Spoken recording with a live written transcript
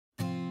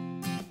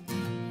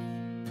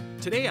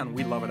Today on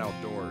We Love It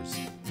Outdoors.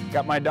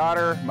 Got my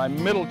daughter, my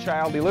middle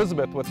child,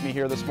 Elizabeth, with me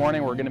here this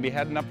morning. We're going to be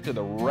heading up to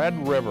the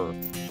Red River.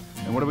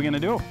 And what are we going to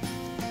do?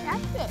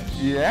 Catfish.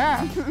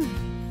 Yeah.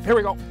 Here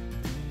we go.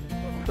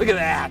 Look at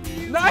that.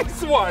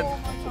 Nice one.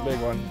 It's a big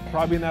one.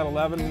 Probably in that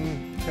 10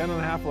 and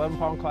a half, 11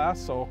 pound class,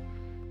 so.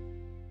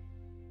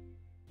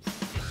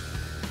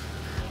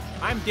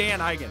 I'm Dan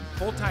Eigen,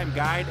 full-time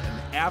guide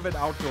and avid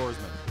outdoorsman.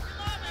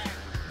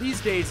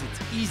 These days,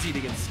 it's easy to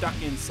get stuck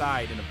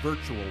inside in a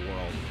virtual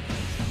world.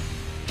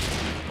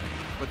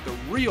 But the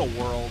real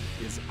world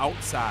is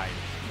outside.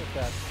 Look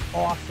at that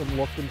awesome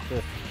looking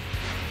fish.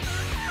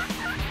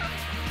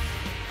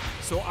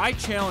 So I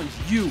challenge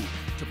you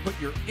to put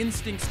your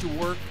instincts to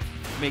work,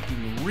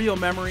 making real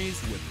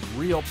memories with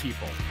real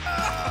people.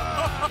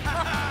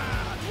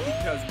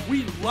 Because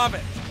we love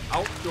it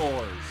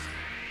outdoors.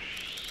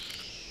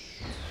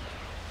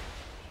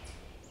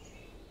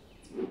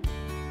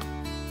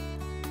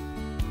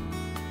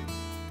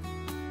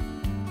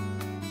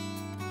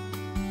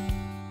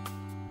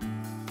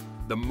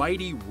 The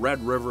mighty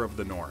Red River of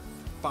the North,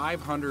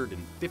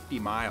 550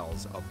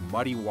 miles of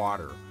muddy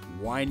water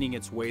winding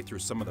its way through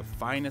some of the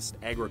finest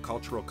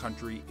agricultural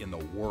country in the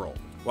world.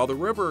 While the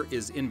river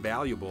is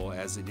invaluable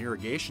as an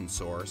irrigation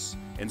source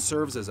and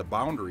serves as a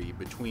boundary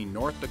between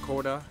North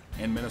Dakota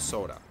and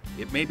Minnesota,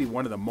 it may be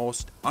one of the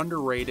most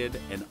underrated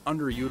and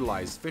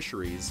underutilized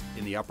fisheries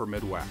in the upper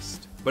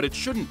Midwest. But it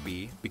shouldn't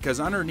be, because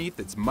underneath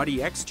its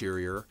muddy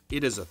exterior,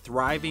 it is a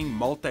thriving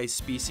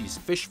multi-species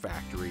fish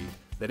factory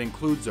that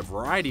includes a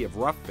variety of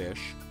rough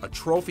fish, a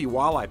trophy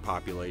walleye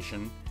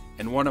population,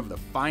 and one of the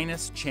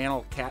finest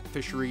channel cat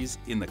fisheries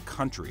in the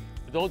country.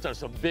 Those are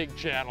some big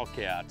channel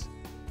cats.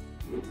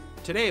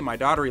 Today, my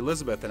daughter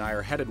Elizabeth and I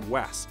are headed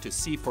west to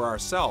see for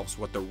ourselves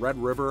what the Red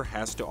River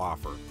has to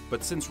offer.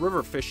 But since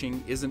river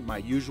fishing isn't my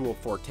usual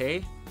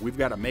forte, we've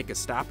got to make a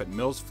stop at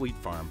Mills Fleet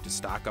Farm to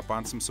stock up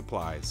on some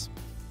supplies.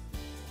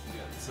 We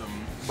got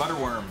some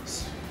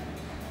butterworms.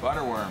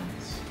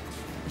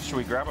 Should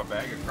we grab a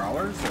bag of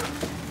crawlers?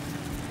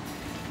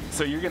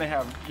 So you're gonna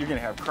have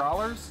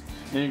crawlers,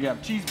 and you're gonna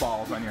have cheese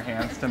balls on your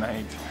hands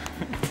tonight,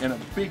 and a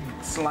big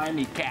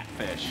slimy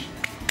catfish.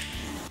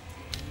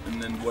 And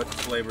then what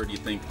flavor do you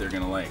think they're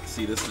gonna like?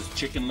 See, this is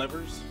chicken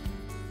livers.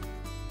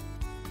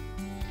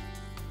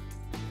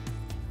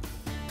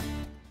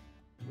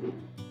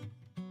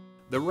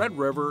 The Red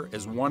River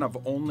is one of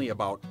only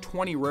about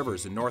 20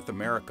 rivers in North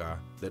America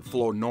that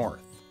flow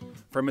north.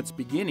 From its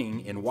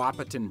beginning in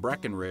Wahpeton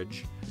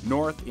Breckenridge,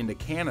 north into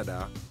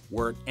Canada,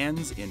 where it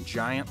ends in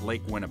giant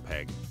Lake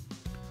Winnipeg.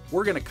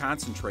 We're going to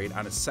concentrate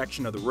on a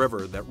section of the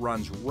river that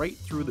runs right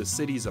through the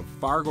cities of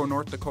Fargo,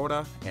 North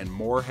Dakota, and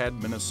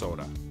Moorhead,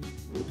 Minnesota.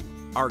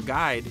 Our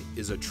guide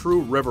is a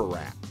true river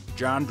rat,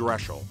 Jon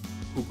Dreschel,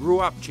 who grew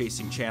up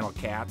chasing channel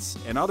cats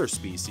and other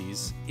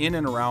species in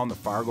and around the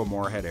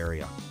Fargo-Moorhead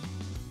area.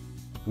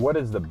 What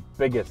is the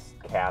biggest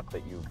cat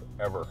that you've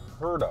ever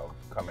heard of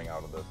coming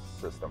out of this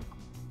system?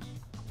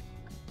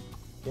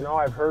 You know,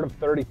 I've heard of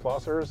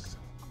 30-plussers.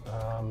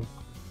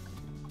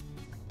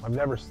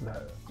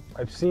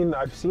 I've seen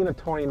a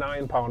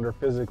 29-pounder,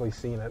 physically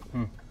seen it.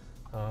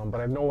 But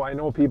I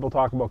know people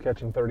talk about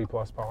catching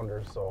 30-plus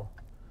pounders, so.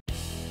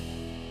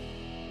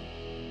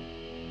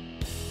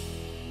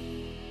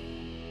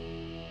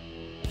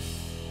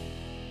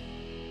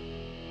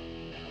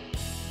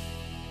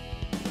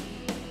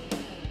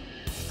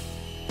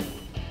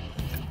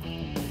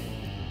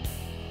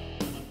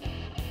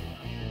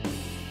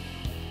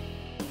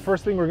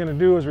 First thing we're going to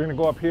do is we're going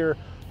to go up here.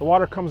 The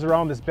water comes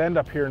around this bend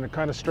up here and it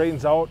kind of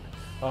straightens out.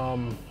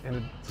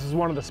 This is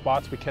one of the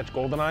spots we catch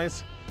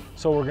goldeneyes.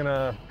 So we're going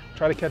to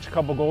try to catch a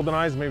couple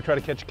goldeneyes, maybe try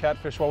to catch a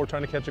catfish while we're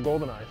trying to catch a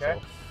goldeneye. Okay.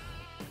 So.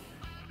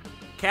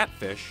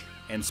 Catfish,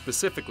 and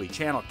specifically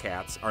channel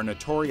cats, are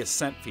notorious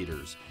scent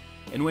feeders.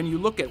 And when you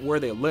look at where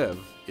they live,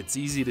 it's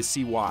easy to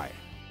see why.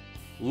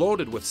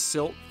 Loaded with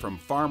silt from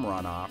farm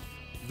runoff,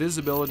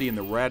 visibility in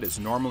the red is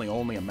normally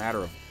only a matter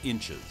of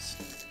inches.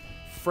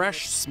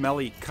 Fresh,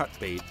 smelly cut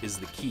bait is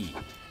the key,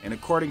 and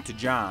according to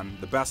Jon,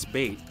 the best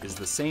bait is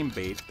the same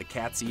bait the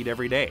cats eat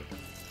every day.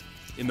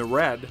 In the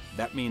red,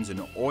 that means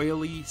an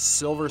oily,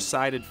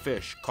 silver-sided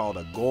fish called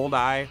a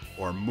goldeye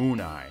or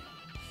mooneye.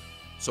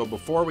 So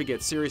before we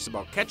get serious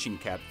about catching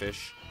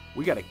catfish,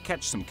 we gotta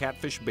catch some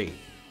catfish bait.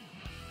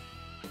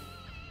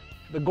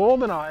 The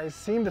goldeneyes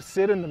seem to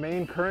sit in the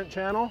main current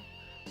channel.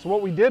 So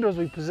what we did was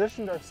we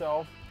positioned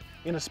ourselves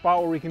in a spot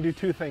where we can do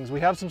two things.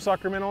 We have some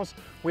sucker minnows,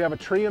 we have a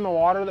tree in the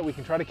water that we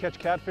can try to catch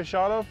catfish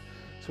out of,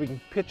 so we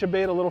can pitch a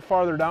bait a little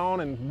farther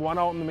down and one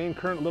out in the main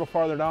current a little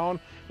farther down, and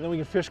then we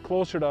can fish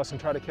closer to us and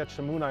try to catch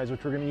some mooneyes,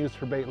 which we're going to use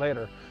for bait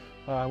later.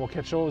 We'll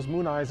catch those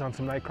mooneyes on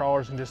some night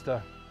crawlers and just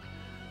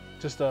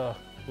a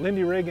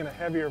Lindy rig in a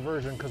heavier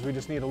version, because we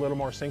just need a little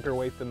more sinker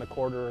weight than the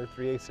 1/4 or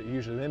 3/8 that you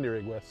usually Lindy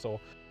rig with. So.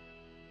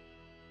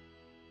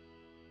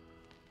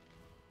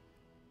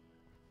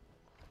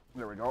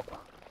 There we go.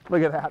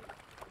 Look at that.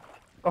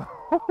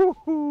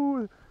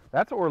 Oh,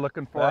 that's what we're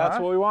looking for. That's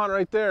what we want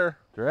right there.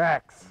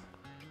 Drex.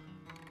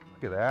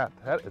 Look at that.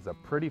 That is a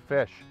pretty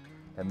fish.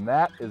 And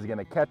that is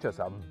gonna catch us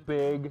a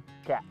big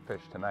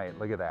catfish tonight.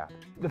 Look at that.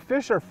 The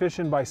fish are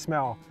fishing by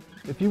smell.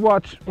 If you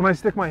watch, when I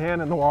stick my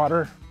hand in the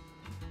water,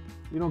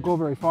 you don't go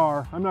very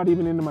far. I'm not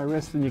even into my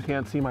wrist and you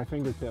can't see my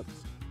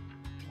fingertips.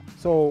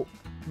 So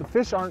the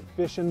fish aren't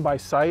fishing by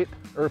sight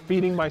or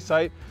feeding by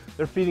sight,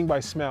 they're feeding by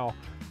smell.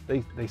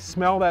 They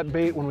smell that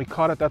bait when we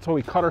cut it. That's why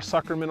we cut our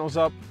sucker minnows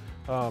up.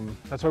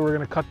 That's why we're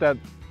gonna cut that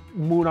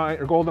moon eye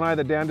or golden eye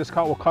that Dan just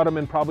caught. We'll cut them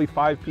in probably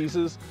 5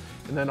 pieces.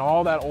 And then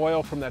all that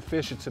oil from that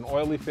fish, it's an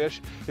oily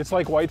fish. It's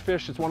like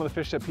whitefish. It's one of the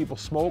fish that people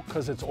smoke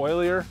because it's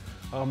oilier.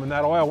 And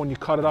that oil, when you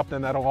cut it up,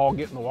 then that'll all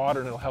get in the water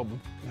and it'll help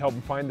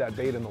them find that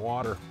bait in the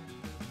water.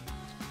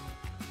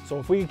 So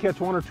if we could catch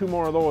 1 or 2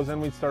 more of those,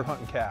 then we'd start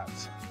hunting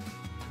cats.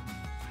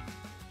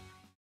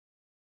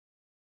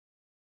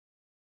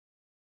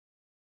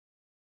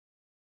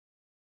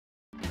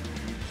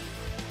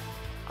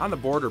 On the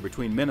border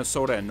between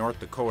Minnesota and North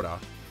Dakota,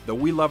 the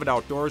We Love It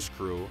Outdoors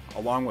crew,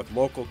 along with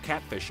local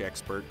catfish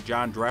expert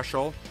Jon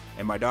Dreschel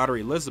and my daughter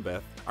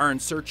Elizabeth, are in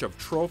search of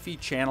trophy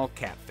channel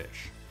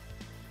catfish.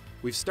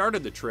 We've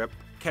started the trip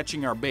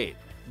catching our bait,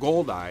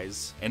 gold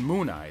eyes and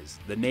moon eyes,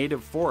 the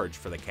native forage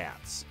for the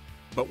cats.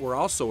 But we're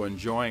also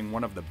enjoying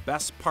one of the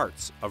best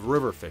parts of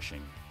river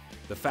fishing,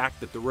 the fact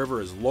that the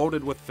river is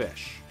loaded with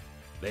fish.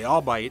 They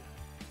all bite,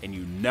 and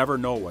you never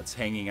know what's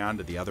hanging on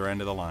to the other end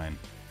of the line.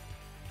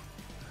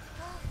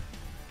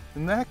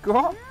 Isn't that cool?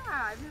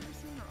 Yeah, I've never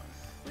seen those.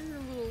 Look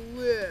at the little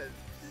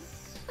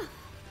lids.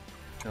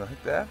 You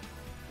like that?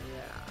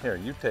 Yeah. Here,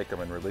 you take them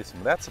and release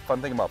them. That's the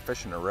fun thing about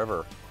fishing a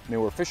river. I mean,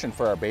 we're fishing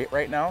for our bait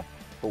right now,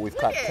 but we've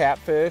caught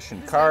catfish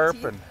and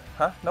carp and,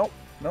 Nope.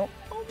 Oh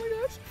my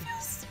gosh, it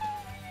feels so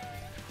weird.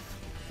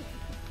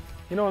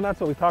 You know, and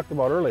that's what we talked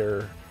about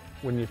earlier.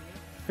 When you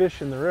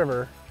fish in the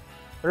river,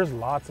 there's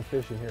lots of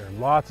fish in here.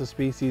 Lots of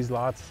species,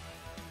 lots.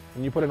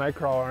 And you put a night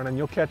crawler on and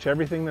you'll catch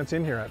everything that's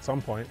in here at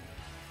some point.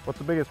 What's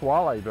the biggest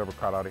walleye you've ever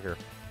caught out of here?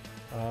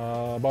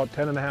 About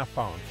 10.5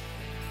 pounds.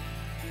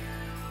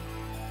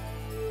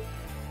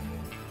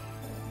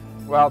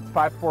 Well, it's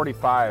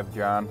 5:45,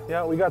 John.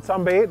 Yeah, we got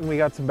some bait and we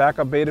got some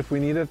backup bait if we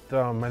need it.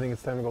 I think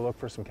it's time to go look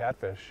for some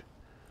catfish.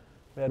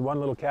 We had one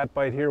little cat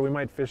bite here. We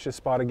might fish this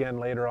spot again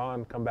later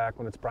on, come back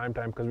when it's prime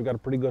time because we got a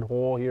pretty good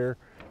hole here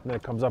and then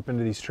it comes up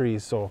into these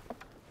trees. So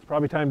it's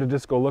probably time to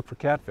just go look for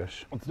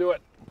catfish. Let's do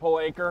it. Pull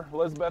anchor,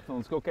 Elizabeth, and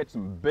let's go catch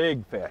some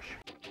big fish.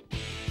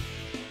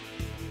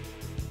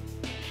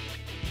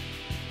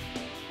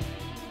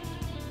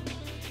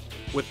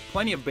 With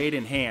plenty of bait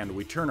in hand,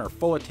 we turn our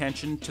full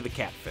attention to the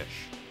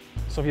catfish.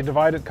 So if you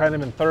divide it kind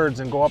of in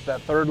thirds and go up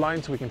that third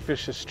line so we can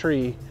fish this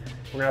tree,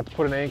 we're gonna have to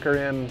put an anchor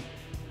in,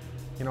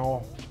 you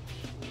know,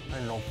 I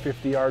don't know,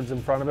 50 yards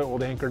in front of it.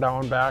 We'll anchor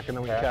down back and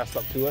then we cast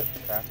up to it.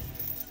 Okay.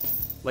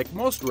 Like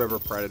most river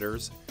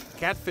predators,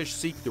 catfish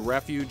seek the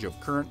refuge of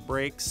current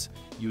breaks,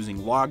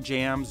 using log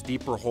jams,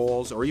 deeper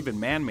holes, or even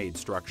man-made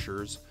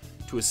structures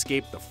to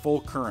escape the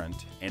full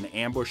current and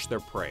ambush their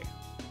prey.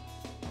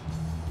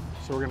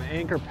 So we're gonna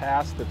anchor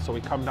past it so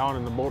we come down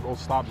and the boat will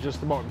stop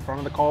just about in front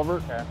of the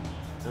culvert. Okay.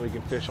 And we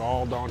can fish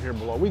all down here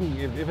below. We can,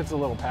 if it's a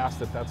little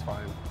past it, that's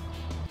fine.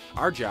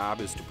 Our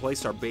job is to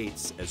place our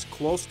baits as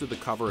close to the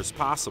cover as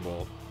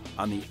possible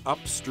on the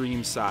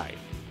upstream side.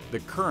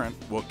 The current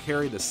will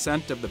carry the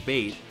scent of the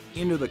bait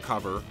into the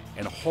cover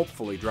and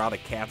hopefully draw the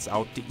cats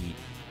out to eat.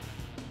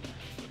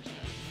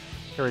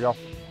 Here we go.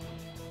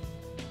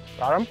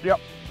 Got him? Yep.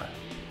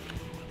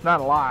 Not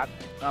a lot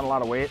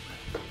of weight.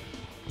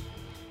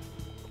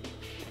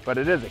 But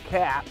it is a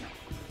cat.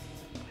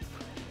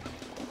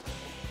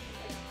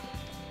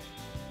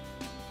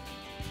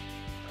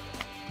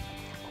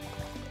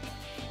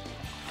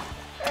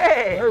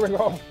 Hey, There we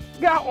go.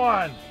 got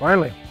one.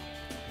 Finally.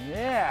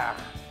 Yeah.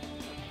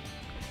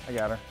 I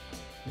got her.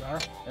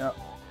 Got her? Yep.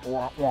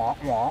 Wah, wah,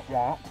 wah,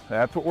 wah.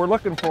 That's what we're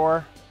looking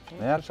for.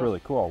 That's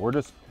really cool. We're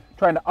just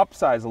trying to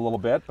upsize a little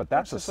bit, but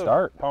that's a Just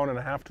start.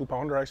 1.5 pound, 2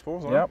 pounder, I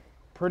suppose. huh? Yep.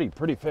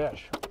 Pretty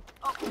fish.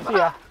 See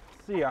ya.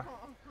 See ya.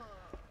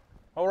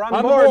 Oh, we're on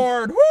On the the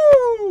board. board.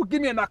 Woo!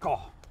 Give me a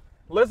knuckle.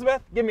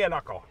 Elizabeth, give me a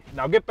knuckle.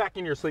 Now get back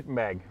in your sleeping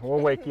bag. We'll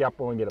wake you up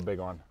when we get a big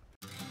one.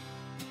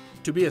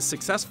 To be a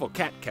successful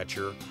cat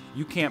catcher,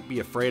 you can't be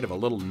afraid of a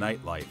little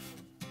nightlife.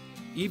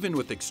 Even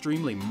with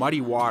extremely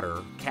muddy water,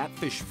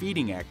 catfish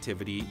feeding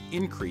activity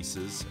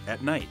increases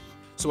at night.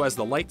 So as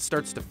the light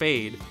starts to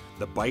fade,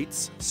 the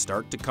bites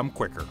start to come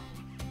quicker.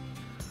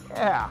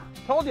 Yeah,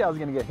 told you I was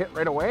gonna get hit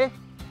right away.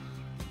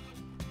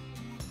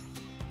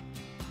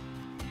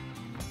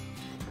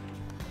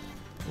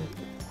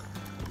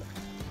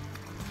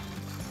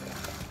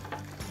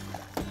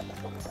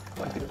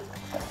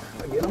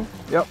 Did I get him?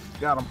 Yep,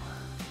 got him.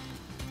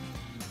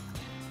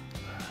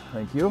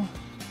 Thank you.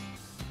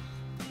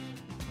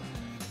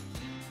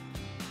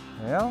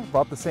 Well,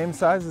 about the same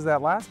size as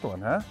that last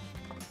one, huh?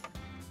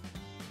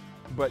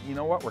 But you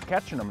know what? We're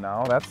catching them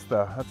now. That's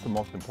the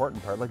most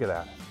important part. Look at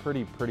that.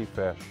 Pretty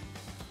fish.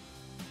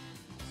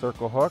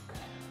 Circle hook.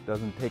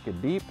 Doesn't take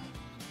it deep.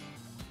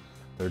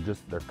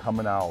 They're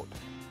coming out.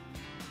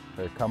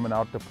 They're coming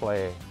out to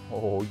play.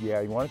 Oh yeah,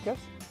 you want a kiss?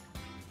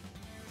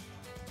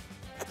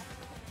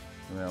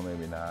 No,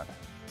 maybe not.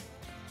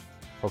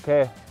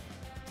 Okay,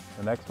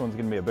 the next one's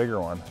gonna be a bigger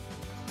one.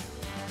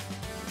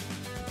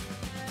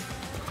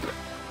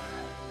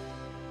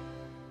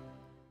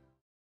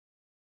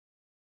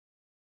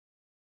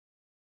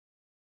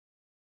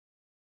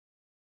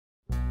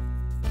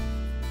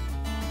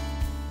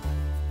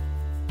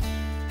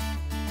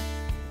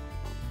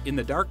 In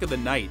the dark of the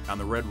night on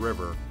the Red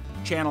River,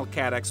 channel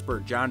cat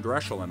expert Jon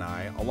Dreschel and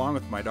I, along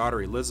with my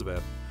daughter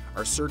Elizabeth,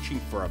 are searching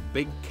for a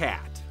big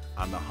cat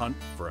on the hunt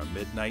for a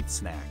midnight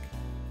snack.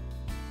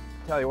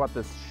 Tell you what,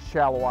 this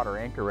shallow water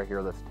anchor right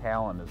here, this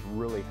talon, is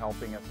really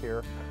helping us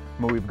here.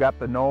 I mean, we've got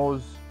the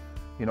nose,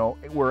 you know,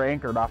 we're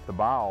anchored off the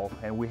bow,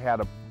 and we had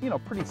a, you know,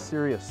 pretty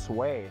serious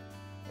sway.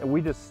 And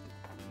we just,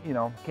 you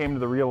know, came to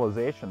the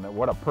realization that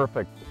what a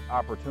perfect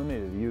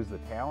opportunity to use the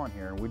talon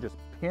here, and we just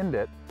pinned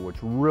it, which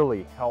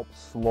really helps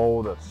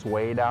slow the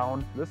sway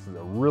down. This is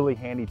a really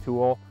handy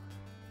tool.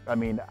 I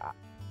mean,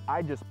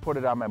 I just put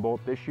it on my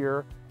boat this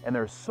year, and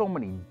there's so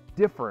many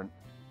different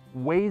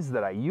ways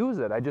that I use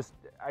it.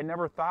 I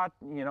never thought,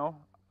 you know,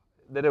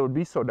 that it would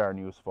be so darn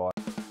useful.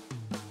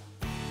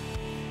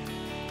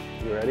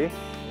 You ready?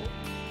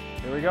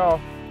 Here we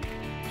go.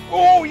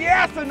 Oh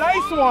yes, a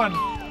nice one!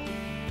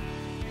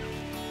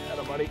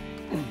 Atta buddy.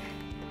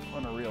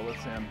 I'm gonna reel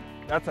this in.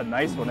 That's a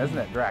nice one, isn't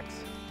it, Drex?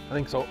 I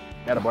think so.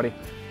 Atta buddy.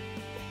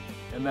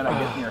 And then I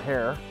get in your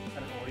hair. I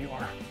don't know where you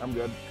are. I'm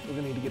good. We're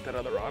gonna need to get that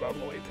other rod out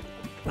of the way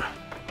too.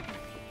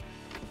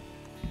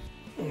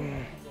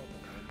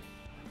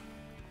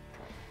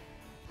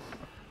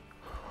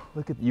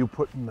 Look at you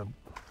putting the...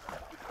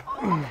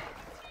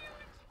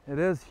 It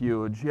is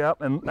huge, yep.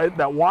 And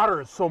that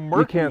water is so murky.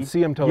 You can't see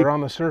them till they're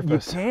on the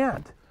surface. You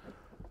can't.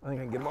 I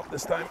think I can get them up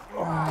this time.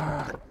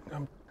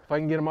 If I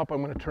can get them up, I'm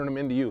gonna turn them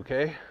into you,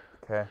 okay?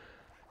 Okay.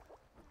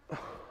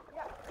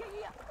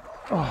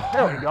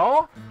 There we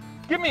go.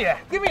 Give me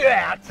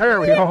that. There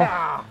we go.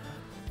 Yeah.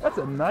 That's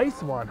a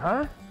nice one,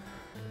 huh?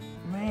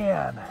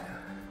 Man.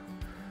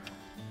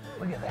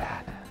 Look at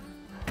that.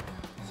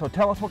 So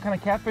tell us what kind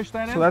of catfish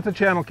that is. So that's a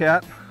channel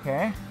cat.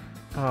 Okay.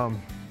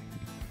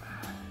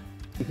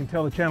 You can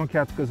tell the channel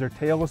cats because their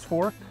tail is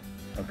forked.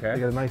 Okay. They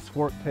got a nice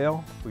forked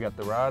tail. We got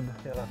the rod.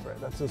 Yeah, that's right.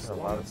 That's just a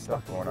lot of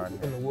stuff going on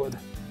in the wood.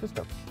 Just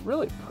a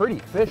really pretty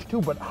fish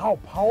too, but how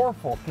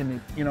powerful can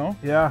it, you know?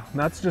 Yeah, and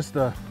that's just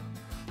a,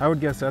 I would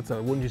guess that's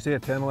a, wouldn't you say a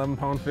 10, 11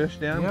 pound fish,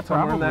 Dan? Yeah,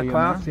 somewhere in that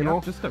class, you know?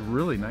 Just a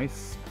really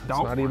nice It's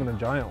not even a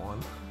giant one.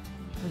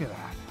 Look at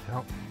that.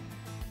 Yep.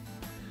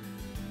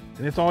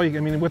 And it's all you can,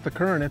 I mean, with the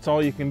current, it's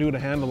all you can do to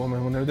handle them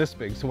when they're this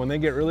big. So when they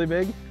get really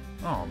big,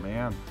 oh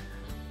man.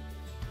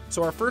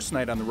 So our first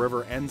night on the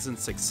river ends in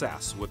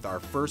success with our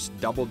first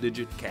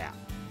double-digit cat.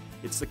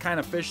 It's the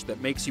kind of fish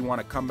that makes you want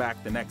to come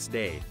back the next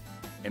day,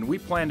 and we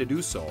plan to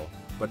do so.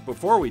 But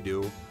before we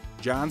do,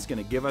 Jon's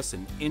going to give us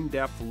an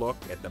in-depth look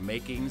at the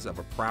makings of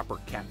a proper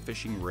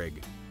catfishing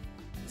rig.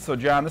 So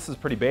Jon, this is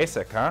pretty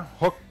basic, huh?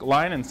 Hook,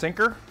 line, and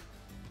sinker?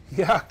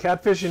 yeah,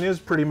 catfishing is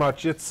pretty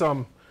much, it's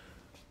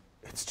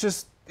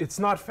just, it's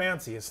not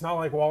fancy. It's not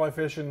like walleye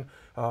fishing.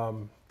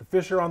 The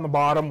fish are on the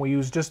bottom. We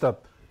use just a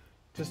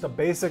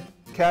basic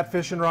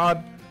catfishing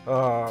rod.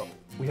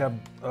 We have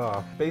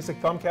basic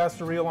thumb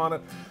caster reel on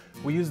it.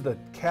 We use the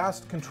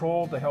cast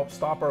control to help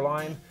stop our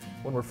line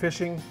when we're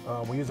fishing.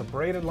 We use a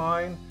braided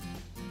line,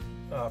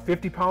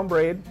 50-pound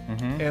braid,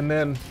 and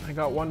then I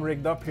got one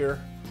rigged up here.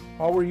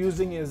 All we're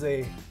using is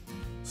a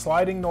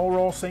sliding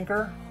no-roll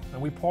sinker,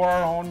 and we pour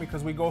our own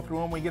because we go through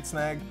them, we get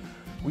snagged.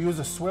 We use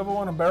a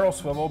swivel and a barrel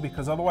swivel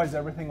because otherwise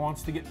everything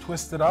wants to get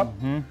twisted up.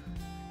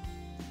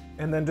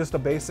 And then just a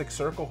basic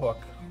circle hook.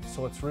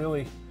 So it's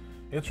really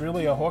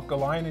a hook, a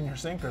line, and your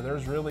sinker.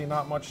 There's really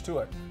not much to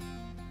it.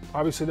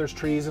 Obviously there's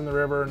trees in the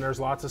river and there's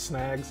lots of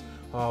snags.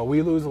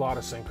 We lose a lot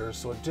of sinkers,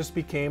 so it just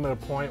became at a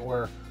point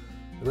where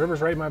the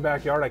river's right in my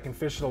backyard, I can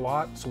fish it a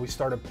lot, so we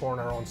started pouring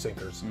our own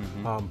sinkers.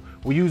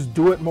 We use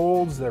do-it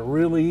molds. They're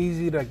really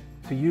easy to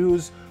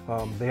use.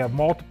 They have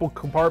multiple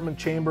compartment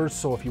chambers,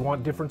 so if you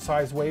want different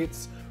size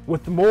weights.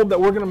 With the mold that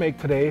we're gonna make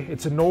today,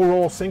 it's a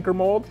no-roll sinker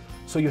mold,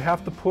 so you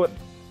have to put,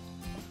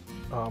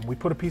 we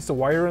put a piece of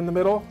wire in the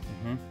middle,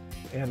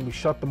 and we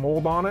shut the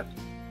mold on it.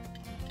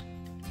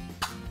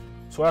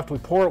 So after we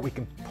pour it, we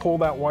can pull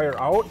that wire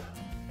out,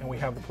 and we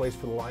have the place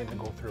for the line to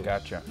go through.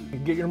 Gotcha. You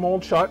get your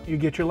mold shut, you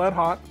get your lead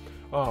hot.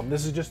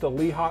 This is just a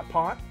Lee hot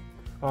pot.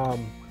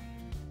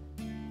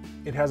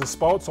 It has a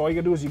spout, so all you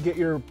gotta do is you get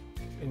your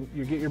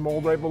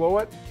mold right below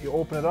it, you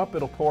open it up,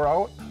 it'll pour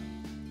out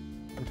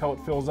until it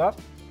fills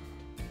up.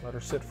 Let her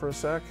sit for a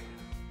sec.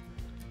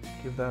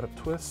 Give that a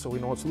twist so we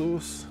know it's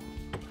loose.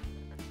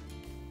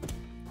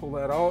 Pull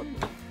that out.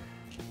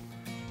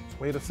 Just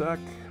wait a sec.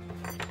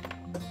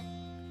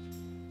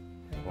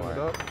 Open it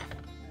up.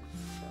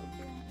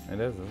 It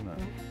is, isn't it?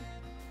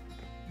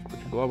 Put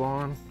your glove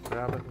on,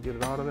 grab it and get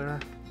it out of there.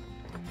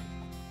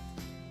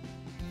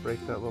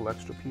 Break that little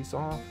extra piece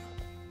off.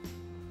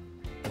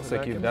 Looks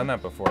like you've done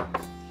that before.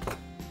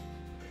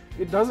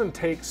 It doesn't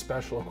take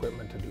special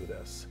equipment to do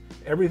this.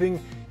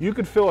 Everything, you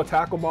could fill a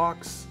tackle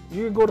box,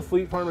 you could go to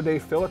Fleet Farm today,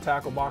 fill a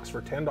tackle box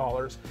for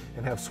 $10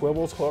 and have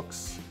swivels,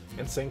 hooks,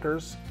 and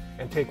sinkers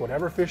and take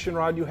whatever fishing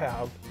rod you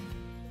have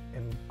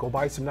and go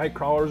buy some night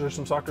crawlers or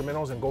some sucker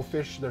minnows and go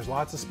fish. There's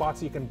lots of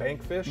spots you can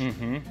bank fish.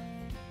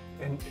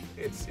 And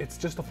it's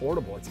just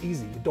affordable. It's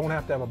easy. You don't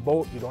have to have a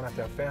boat. You don't have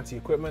to have fancy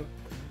equipment.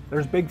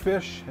 There's big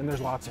fish and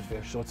there's lots of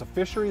fish. So it's a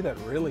fishery that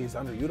really is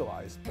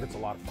underutilized, but it's a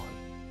lot of fun.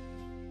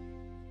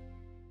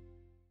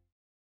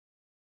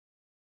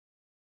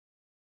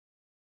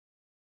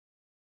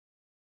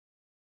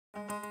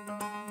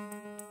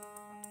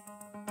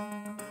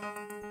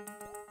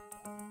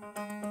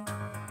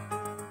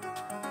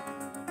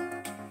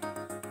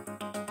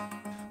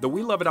 The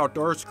We Love It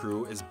Outdoors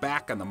crew is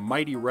back on the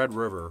mighty Red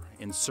River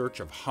in search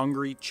of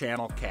hungry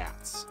channel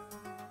cats.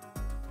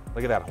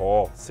 Look at that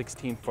hole,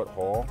 16-foot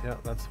hole. Yeah,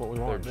 that's what we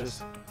want.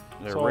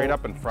 They're right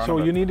up in front of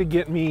it. So you need to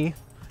get me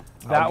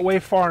that way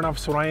far enough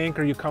so when I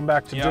anchor, you come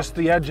back to just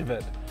the edge of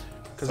it.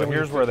 So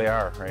here's where they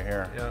are, right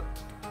here. Yeah.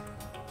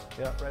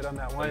 Yeah, right on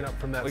that line up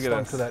from that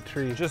stump to that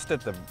tree. Just at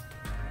the...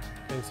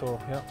 Okay,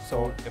 so, yeah.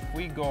 So if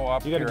we go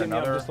up you gotta get me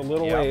up just a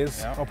little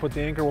ways. I'll put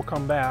the anchor, we'll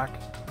come back.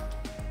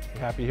 You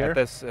happy here?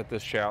 At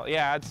this shallow.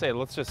 Yeah, I'd say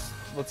let's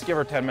give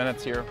her 10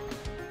 minutes here.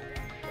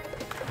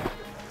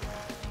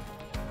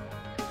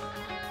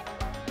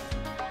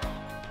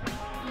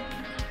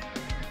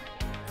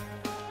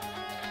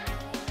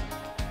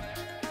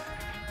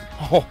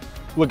 Oh,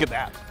 look at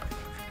that.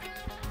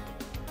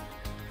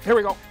 Here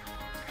we go.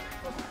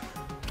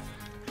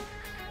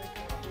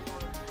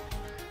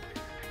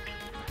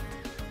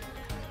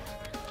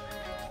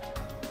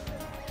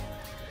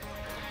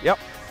 Yep.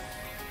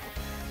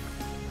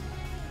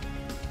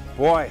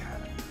 Boy,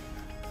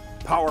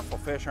 powerful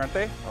fish, aren't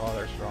they? Oh,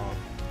 they're strong.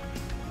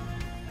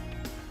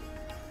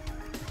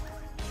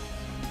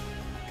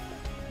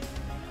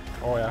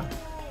 Oh yeah.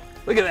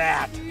 Look at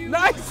that.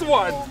 Nice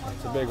one.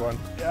 It's a big one.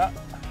 Yeah.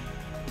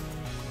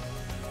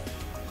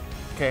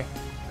 Okay.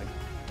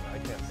 I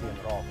can't see him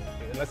at all.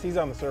 Unless he's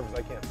on the surface,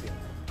 I can't see him.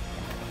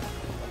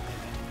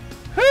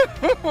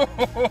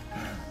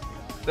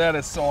 That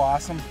is so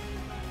awesome.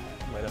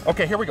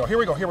 Okay, here we go.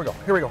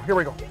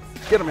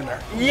 Get him in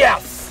there.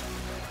 Yes!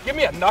 Give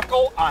me a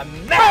knuckle on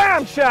that!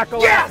 Bam,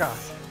 shakalaka!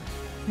 Yes!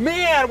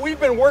 Man, we've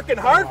been working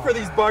hard for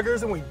these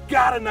buggers and we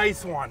got a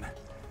nice one.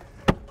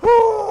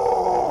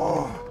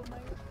 Whew.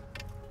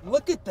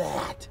 Look at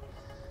that.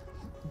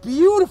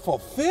 Beautiful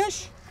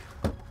fish.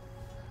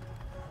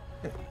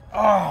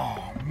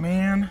 Oh,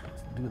 man.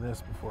 Do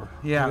this before.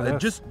 Yeah,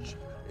 just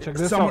check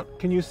this out.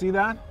 Can you see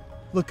that?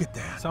 Look at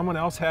that. Someone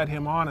else had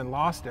him on and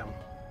lost him.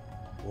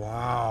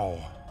 Wow.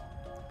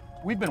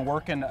 We've been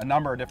working a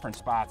number of different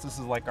spots. This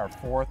is like our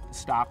 4th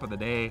stop of the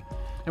day.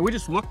 And we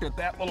just looked at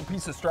that little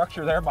piece of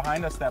structure there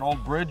behind us, that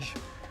old bridge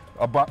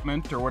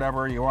abutment or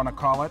whatever you want to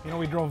call it. You know,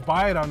 we drove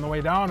by it on the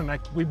way down and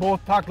we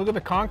both talked, look at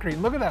the concrete,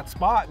 look at that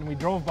spot. And we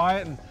drove by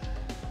it and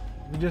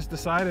we just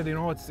decided, you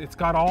know, it's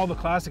got all the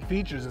classic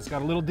features. It's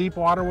got a little deep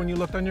water when you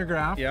looked on your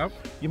graph. Yep.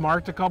 You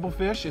marked a couple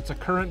fish. It's a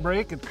current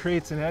break. It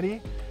creates an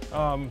eddy.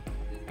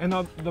 And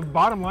the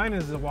bottom line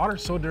is the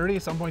water's so dirty,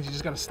 at some point you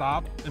just gotta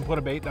stop and put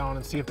a bait down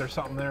and see if there's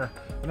something there.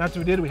 And that's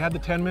what we did. We had the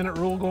 10-minute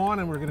rule going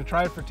and we're gonna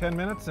try it for 10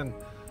 minutes and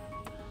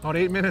about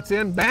 8 minutes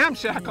in, bam,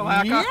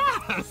 shakalaka.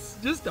 Yes,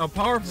 just a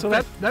powerful. So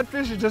that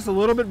fish is just a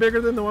little bit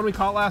bigger than the one we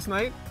caught last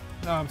night.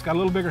 It's got a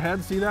little bigger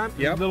head, see that?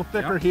 Yep. A little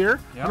thicker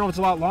here. Yep. I know it's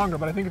a lot longer,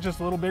 but I think it's just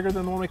a little bigger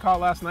than the one we caught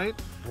last night.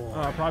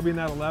 Probably in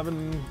that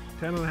 10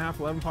 and a half,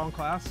 11 pound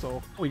class.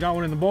 So we got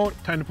one in the boat,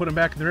 time to put him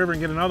back in the river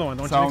and get another one,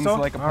 don't you think so? Sounds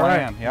like a plan, All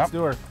right, yep. Let's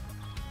do her.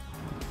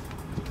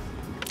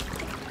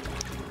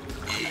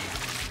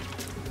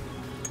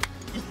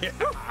 Yeah.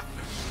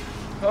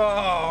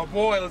 Oh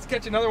boy, let's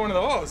catch another one of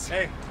those.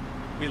 Hey,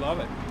 we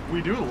love it.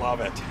 We do love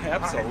it,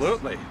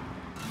 absolutely.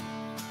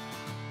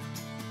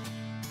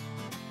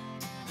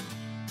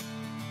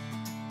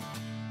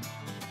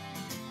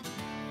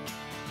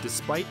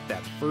 Despite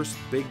that first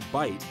big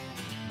bite,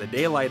 the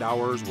daylight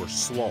hours were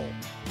slow.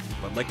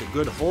 But like a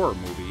good horror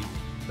movie,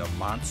 the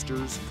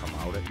monsters come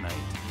out at night.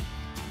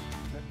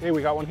 Hey,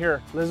 we got one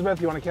here.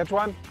 Elizabeth, you want to catch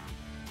one?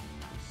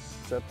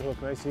 Set the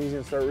hook nice and easy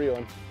and start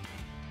reeling.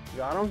 You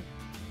got him?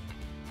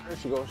 There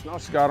she goes. Now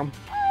she got him.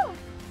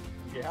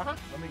 Yeah?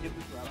 Let me get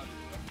this rod on.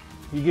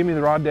 You give me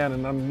the rod, Dan,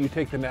 and then you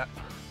take the net.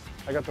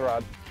 I got the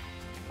rod.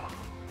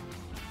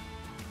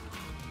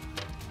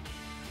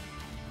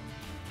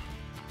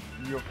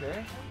 You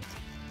okay?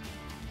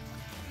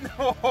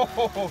 No,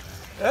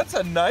 that's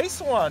a nice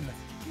one.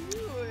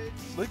 Good.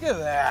 Look at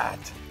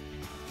that.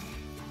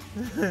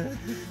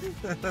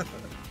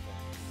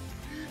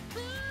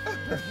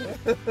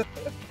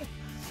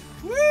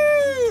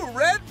 Woo!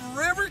 Red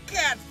River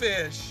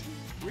catfish.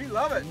 We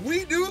love it.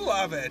 We do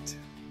love it.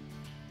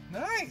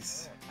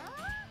 Nice.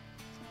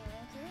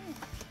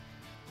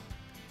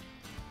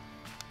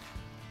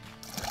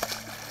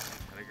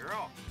 Good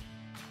girl.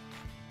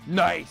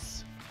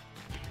 Nice.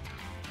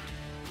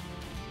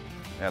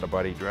 Atta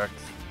buddy, Drex.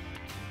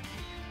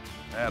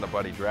 Atta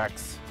buddy,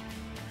 Drex.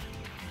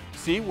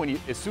 See,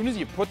 as soon as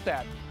you put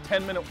that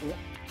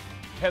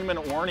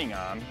 10-minute warning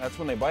on, that's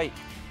when they bite.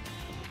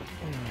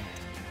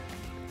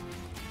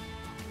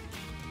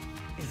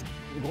 He's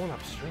going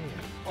upstream.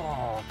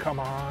 Oh, come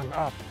on,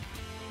 up.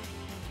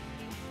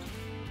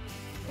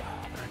 Oh,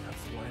 there I got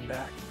some line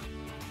back.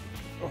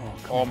 Oh,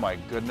 come Oh on. my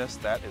goodness,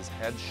 that is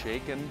head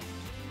shaking.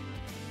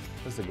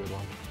 This is a good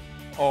one.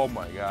 Oh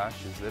my gosh,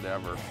 is it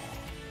ever.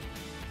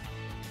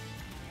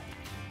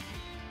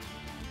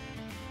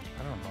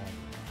 I don't know.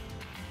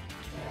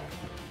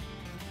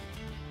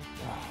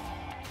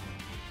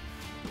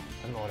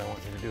 I don't know what I want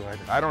you to do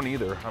either. I don't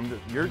either.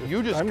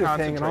 You just I'm just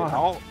hanging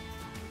concentrate.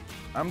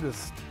 on.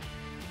 This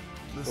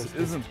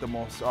isn't the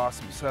most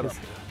awesome setup. Do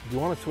you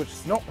want to switch?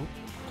 No.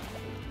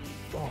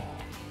 Oh,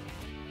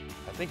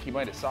 I think he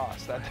might have saw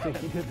us that I time.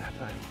 think you did that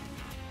time.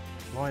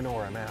 Now I know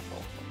where I'm at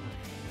though.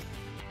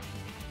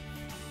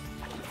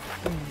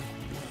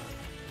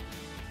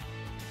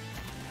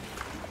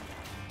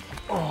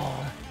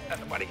 Oh,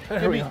 Buddy,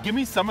 There we go. give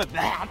me some of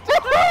that.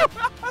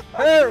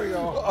 there we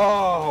go.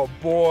 Oh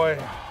boy.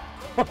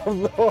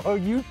 Oh,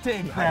 you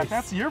take That. that.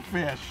 That's your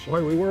fish.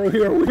 Boy, we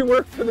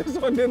worked for this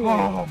one, didn't we?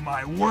 Oh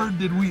my word,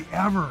 did we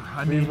ever.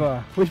 I mean,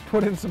 We've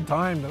put in some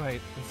time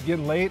tonight. It's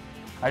getting late.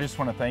 I just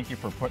want to thank you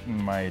for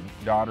putting my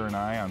daughter and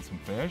I on some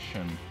fish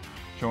and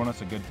showing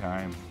us a good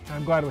time.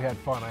 I'm glad we had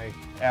fun.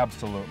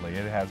 Absolutely,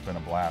 it has been a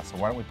blast. So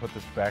why don't we put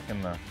this back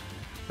in the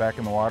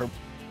water?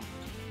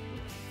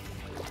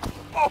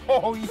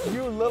 Oh,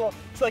 you little!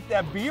 It's like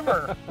that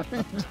beaver.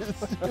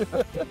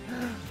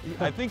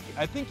 I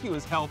think he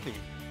was healthy.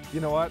 You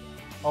know what?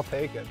 I'll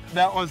take it.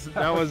 That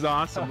was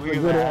awesome. Look A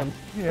at good that. one.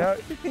 Yeah.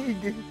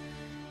 Give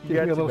me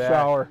a little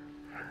shower.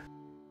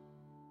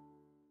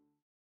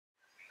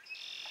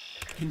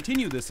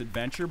 Continue this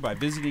adventure by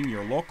visiting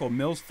your local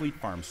Mills Fleet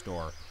Farm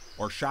store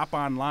or shop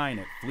online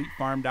at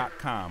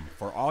fleetfarm.com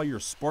for all your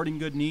sporting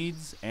good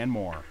needs and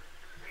more.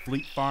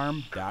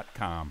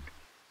 fleetfarm.com.